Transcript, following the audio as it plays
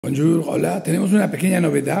Bonjour, hola, tenemos una pequeña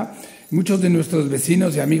novedad. Muchos de nuestros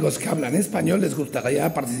vecinos y amigos que hablan español les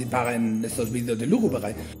gustaría participar en estos vídeos de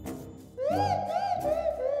Lúgubre.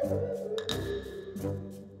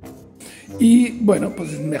 Y bueno,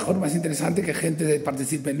 pues es mejor, más interesante que gente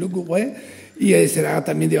participe en Lúgubre y será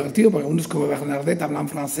también divertido porque algunos como Bernadette hablan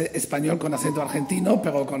francés, español con acento argentino,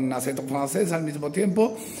 pero con acento francés al mismo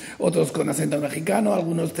tiempo, otros con acento mexicano,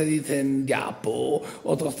 algunos te dicen yapo,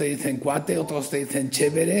 otros te dicen cuate, otros te dicen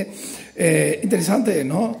chévere. Interesante,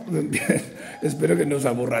 ¿no? Bien, espero que no os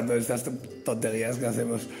aburran todas estas tonterías que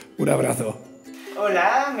hacemos. Un abrazo.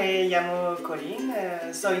 Hola, me llamo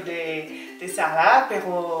Coline, soy de Sarlat,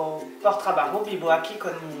 pero por trabajo vivo aquí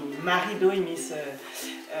con mi marido y mis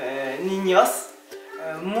niños,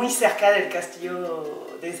 muy cerca del Castillo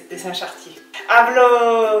de Saint-Chartier.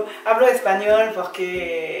 Hablo español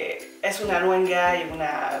porque es una lengua y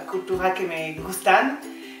una cultura que me gustan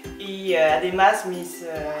y además mis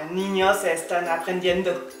niños están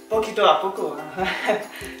aprendiendo poquito a poco,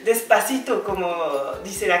 despacito como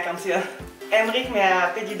dice la canción. Emeric me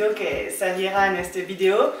ha pedido que saliera en este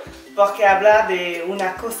video porque habla de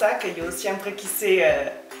una cosa que yo siempre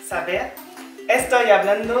quise saber. Estoy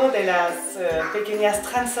hablando de las pequeñas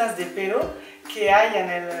trenzas de pelo que hay en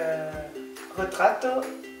el retrato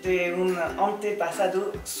de un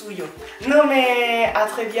antepasado suyo. No me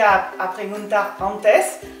atrevía a preguntar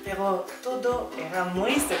antes, pero todo era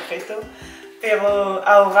muy secreto. Pero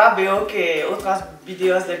ahora veo que otros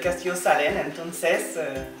videos del Castillo salen, entonces...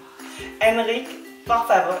 Emeric, por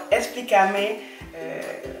favor, explícame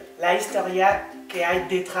la historia que hay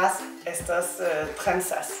detrás de estas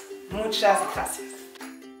trenzas. Muchas gracias.